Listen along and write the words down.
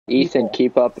Ethan,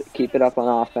 keep it up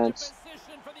on offense.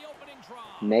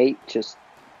 Nate, just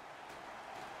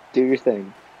do your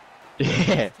thing.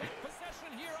 Yeah.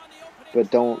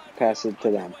 But don't pass it to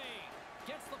them.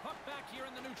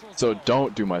 So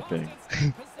don't do my thing.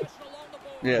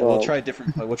 Yeah, Well, we'll try a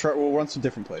different play. We'll run some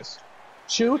different plays.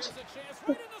 Shoot.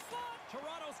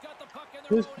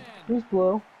 Who's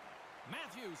blue?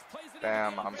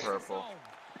 Damn, I'm purple.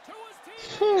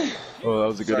 Oh, that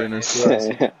was a good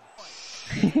intercept.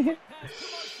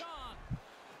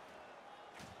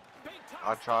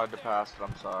 I tried to pass it,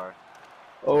 I'm sorry.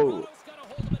 Oh.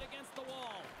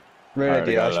 Right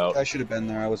idea. I I should have been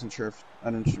there. I wasn't sure if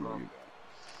I didn't sure where you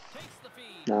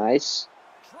go. Nice.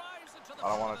 I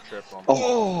don't want to trip him.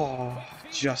 Oh,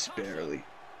 just barely.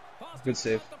 Good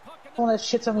save. Oh, that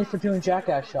shit's on me for doing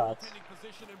jackass shots.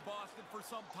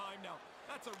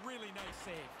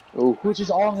 Ooh. Which is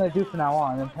all I'm gonna do from now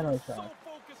on, and penalty shots.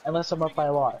 Unless I'm up by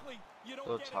a lot.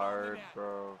 So tired,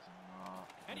 bro.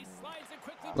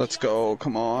 Let's go.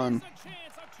 Come on.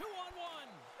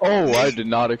 Oh, I did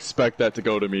not expect that to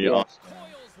go to me. Yeah.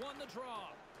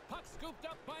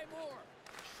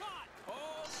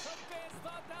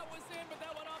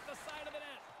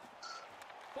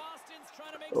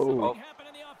 Oh.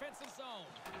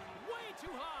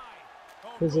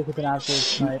 Physics with an absolute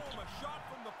snipe.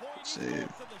 Save.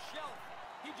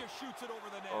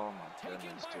 Oh my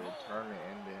goodness, dude. Turn me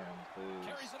into him, please.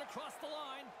 Carries it across the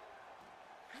line.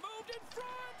 Moved in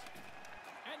front.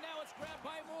 And now it's grabbed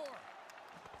by Moore.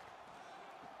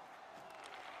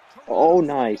 Oh,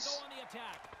 nice.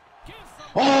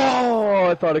 Oh,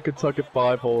 I thought I could tuck it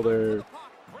 5-hole there.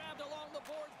 Grabbed along the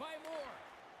boards by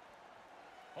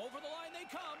Moore. Over the line they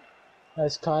come.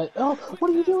 Nice cut. Oh,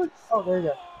 what are you doing? Oh, there you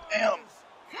go. Damn.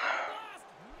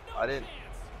 I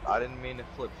didn't mean to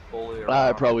flip fully around.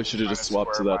 I probably should have just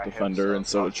swapped to Square that my defender hips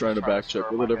instead up. of trying to back check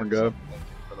Square with my a different hips guy. up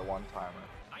for the one-timer.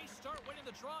 Nice start winning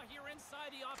the draw here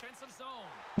inside the offensive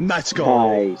zone. Let's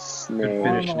go. Nice, Good Nate.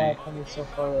 finish, I Nate. don't know why so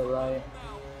far to the right.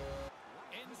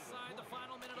 Inside the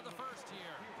final minute of the first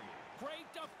here. Great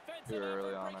defensive Too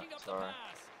early effort on breaking it, up the sorry.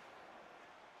 pass.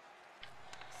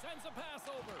 Sends a pass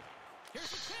over. Here's a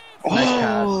chance. Nice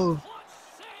pass. Clutch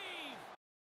save.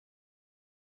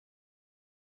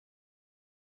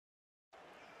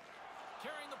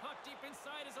 Carrying the puck deep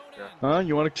inside his own end. Huh?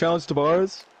 You want to challenge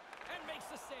Tavares? And makes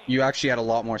the save. You actually had a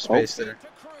lot more space there. To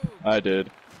Cruz. I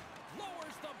did. Lowers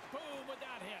the boom with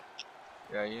that hit.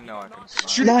 Yeah, you know I can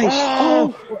snipe. Nice. Oh!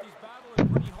 He's battling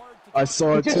pretty hard to I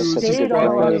saw it He too. just It's stayed blocked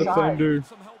on by the the side. defender.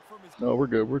 some help from his No, we're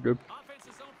good. We're good.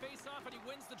 offensive zone face-off, and he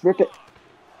wins the Rip it.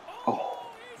 draw.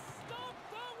 Oh. He stopped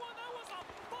that one. That was a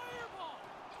fireball.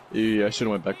 Yeah, I should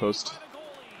have went back post. By the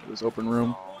goalie. It was open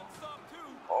room. One stop, too.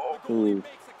 The Ooh. goalie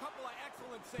makes a couple of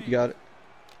excellent saves. You got it.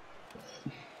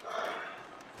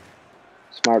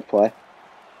 Smart play.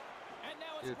 And now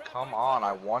it's Dude, grabbed come by on.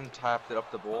 I one-tapped it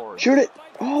up the board. Shoot it.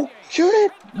 Oh, shoot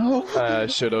it. No. I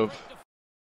should have.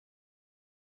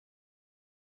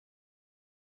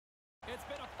 It's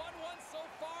been a fun one so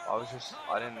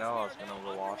far. I didn't know I was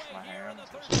gonna wash my hands.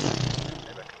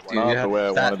 Dude, Not the way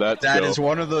I wanted that to That go. is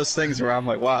one of those things where I'm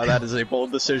like, wow, that is a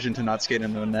bold decision to not skate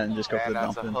into the net and just go for And the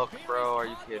that's dump a in. hook, bro. Are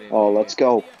you kidding Oh, me? let's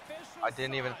go. I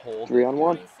didn't even hold 3 it. on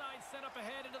 1. Set up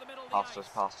ahead into the middle of the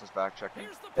Pasta's ice. back checking.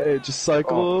 Here's the Hey, just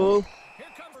cycle. Here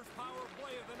comes first power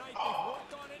play of the night. They've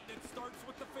worked on it, and it starts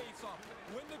with the face-off.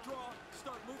 Win the draw,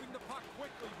 start moving the puck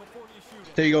quickly before you shoot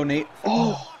it. There you go, Nate.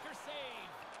 Oh, Blocker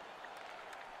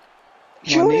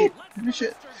save. Come on, shoot Nate. it. Finish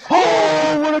it.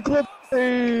 Oh, what a clip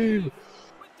save! With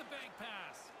the bank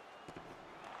pass.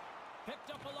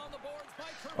 Picked up along the boards by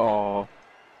Kerr. Oh,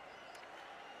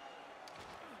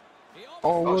 He almost oh,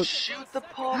 Oh, what? shoot the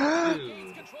puck,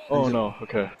 dude. Oh no.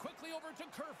 Okay. quickly over to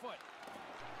Kerfoot.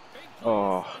 Big play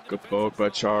Oh, inside the good defensive poke by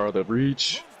zone. Chara. The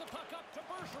reach. Moves the puck up to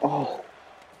Bergeron. Oh,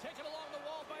 Taken along the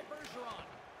wall by Bergeron.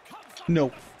 Comes up No.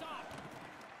 with a stop.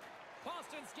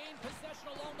 Boston's gained possession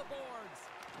along the boards.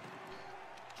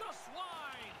 Just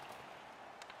wide.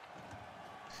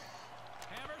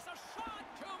 Hammers a shot.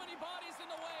 Too many bodies in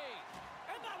the way.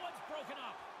 And that one's broken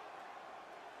up.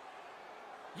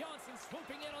 Janssen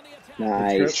swooping in on the attack.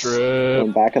 nice. Trip.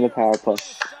 Going back on the power play.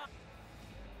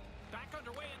 Back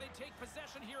underway, and they take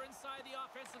possession here inside the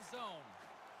offensive zone.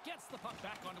 Gets the puck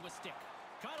back onto a stick.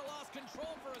 Kind of lost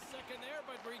control for a second there,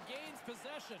 but regains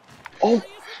possession. Oh,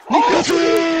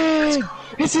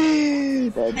 It's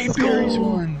in! let's Barry's go.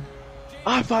 one.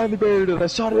 I finally buried it. I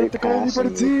shot it at the goalie for the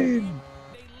team.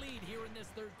 They lead here in this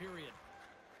third period.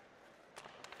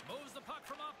 Moves the puck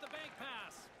from off the bank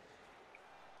pass.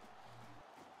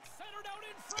 Centered out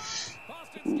in front.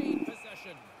 Boston's gained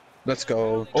possession. Let's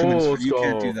go. Oh, let's You go.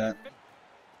 can't do that.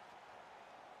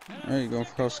 There you go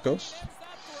for Coast to Coast.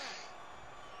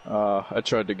 I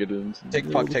tried to get it into the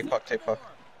Take puck, take puck, take puck.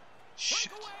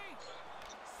 Shit.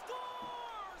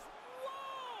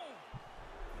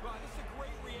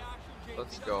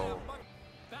 Let's go.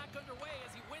 Back underway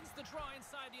as he wins the draw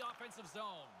inside the offensive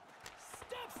zone.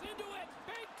 Steps into it.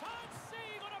 Big time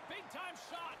save on a big time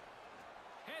shot.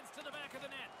 Heads to the back of the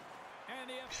net. And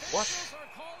the officials are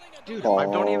calling a Dude, Oh, I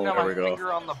don't even have there my we go.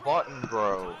 finger on the button,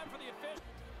 bro. time for the official.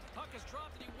 Puck is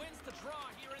dropped and he wins the draw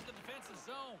here in the defensive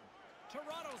zone.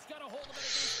 Toronto's got a hold of it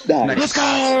against the Nice. Let's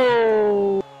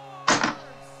go!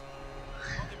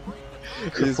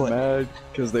 He's mad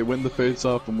because they win the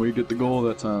face-off and we get the goal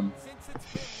that time.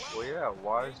 Well, yeah,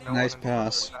 why is no Nice one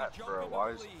pass. doing that, bro?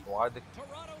 Why the...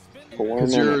 4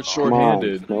 'Cause you're minutes. Come on.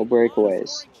 shorthanded. No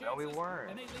breakaways. No, we weren't.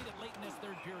 And they lead it late in this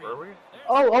third period. Were we?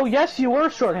 Oh, yes, you were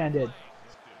shorthanded.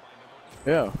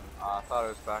 Yeah. I thought it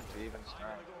was back to even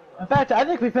strength. In fact, I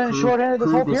think we finished shorthanded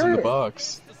this whole Krug was in the period.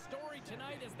 box. The story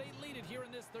tonight as they lead it here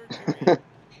in this third period.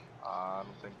 I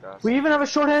don't think that's... We even have a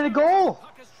shorthanded goal.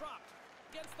 Puck is dropped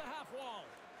against the half wall.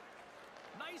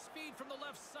 Nice feed from the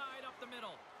left side up the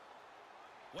middle.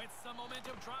 With some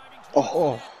momentum driving towards the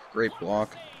Oh, net. great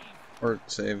block. Or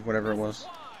save, whatever it was.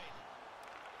 Wide.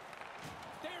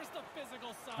 There's the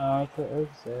physical side. It's a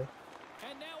save.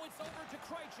 And now it's over to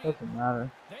Krejci. Doesn't matter.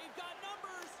 They've got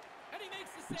numbers. And he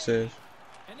makes the Good save.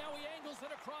 save. And now he angles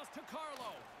it across to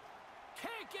Carlo.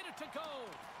 Can't get it to go.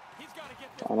 He's got to get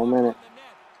this Final puck minute. on the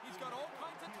net. He's got all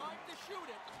kinds of time to shoot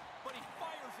it, but he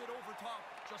fires it over top.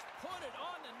 Just put it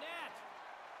on the net.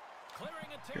 Clearing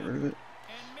a Get rid of it.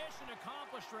 and mission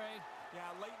accomplished, Ray. Yeah,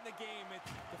 late in the game,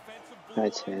 it's defensive blue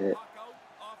Nice line, hit. puck out,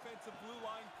 offensive blue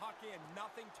line, puck in.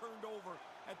 Nothing turned over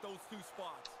at those two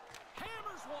spots.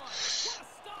 Hammers one. What a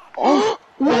stop. Oh,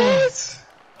 what?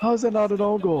 How's that not an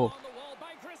own goal? On the wall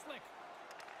by Grislick.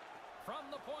 From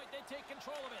the point, they take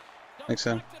control of it. Thanks,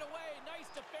 Sam. Deflected away. Nice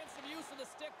defensive use of the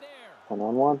stick there.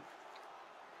 1-on-1.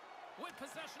 With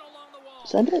possession along the wall.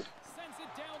 Send it. Sends it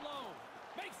down low.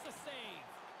 Makes the save.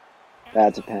 And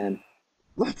That's a pen.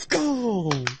 Let's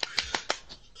go!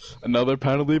 Another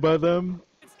penalty by them?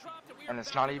 it's dropped and we And are it's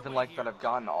back not underway even like here. that I've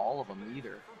gotten all of them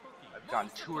either. I've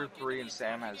gotten 2 or 3 and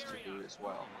Sam has 2 as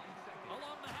well. Along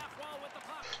the half wall with the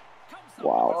puck. Comes up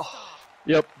Wow. with the stop.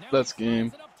 Yep, Now that's he slides game.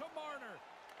 it up to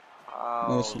Marner.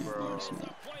 Oh, Listen, bro. listen.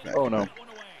 Back Oh, it no. back. One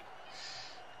away.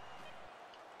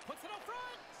 Puts it up front.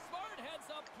 Smart heads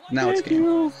up. Now it's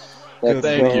game. Let's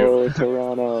Thank go,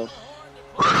 Toronto.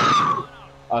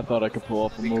 I thought I could pull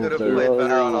off a We move could have there. played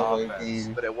better on Oh, offense,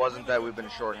 game. but it wasn't that we've been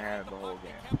shorthanded the whole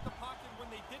game.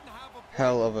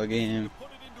 Hell of a game.